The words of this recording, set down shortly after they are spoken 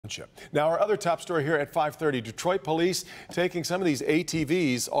Township. Now, our other top story here at 5:30, Detroit police taking some of these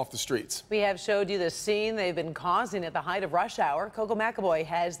ATVs off the streets. We have showed you the scene they've been causing at the height of rush hour. Coco McAvoy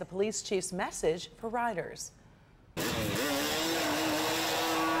has the police chief's message for riders.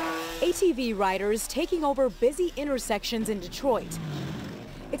 ATV riders taking over busy intersections in Detroit.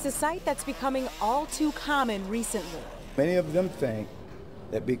 It's a sight that's becoming all too common recently. Many of them think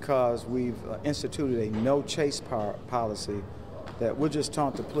that because we've instituted a no chase policy, that we'll just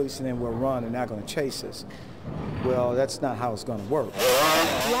taunt the police and then we'll run and they're not going to chase us. Well, that's not how it's going to work.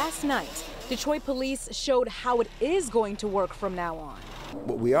 Last night, Detroit police showed how it is going to work from now on.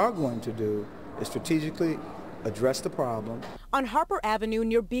 What we are going to do is strategically address the problem. On Harper Avenue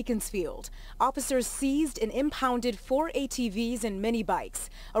near Beaconsfield, officers seized and impounded 4 ATVs and mini bikes,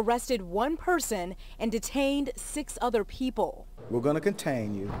 arrested 1 person, and detained 6 other people. We're going to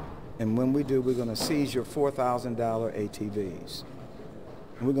contain you, and when we do, we're going to seize your $4,000 ATVs.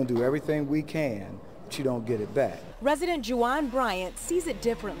 And we're going to do everything we can that you don't get it back. Resident Juwan Bryant sees it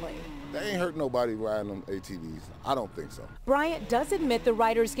differently. They ain't hurt nobody riding them ATVs. I don't think so. Bryant does admit the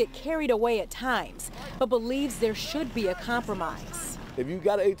riders get carried away at times, but believes there should be a compromise. If you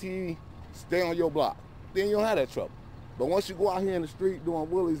got an ATV, stay on your block. Then you don't have that trouble. But once you go out here in the street doing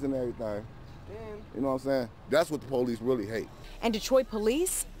wheelies and everything, you know what I'm saying? That's what the police really hate. And Detroit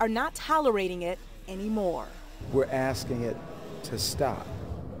police are not tolerating it anymore. We're asking it to stop.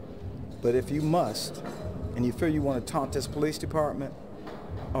 But if you must, and you feel you want to taunt this police department,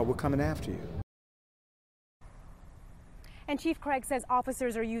 oh, we're coming after you. And Chief Craig says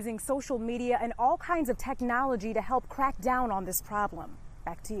officers are using social media and all kinds of technology to help crack down on this problem.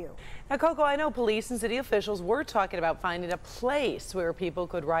 Back to you. Now, Coco, I know police and city officials were talking about finding a place where people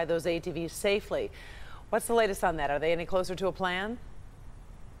could ride those ATVs safely. What's the latest on that? Are they any closer to a plan?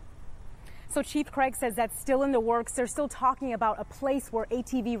 So Chief Craig says that's still in the works. They're still talking about a place where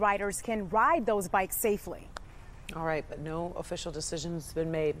ATV riders can ride those bikes safely. All right, but no official decision's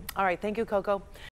been made. All right, thank you, Coco.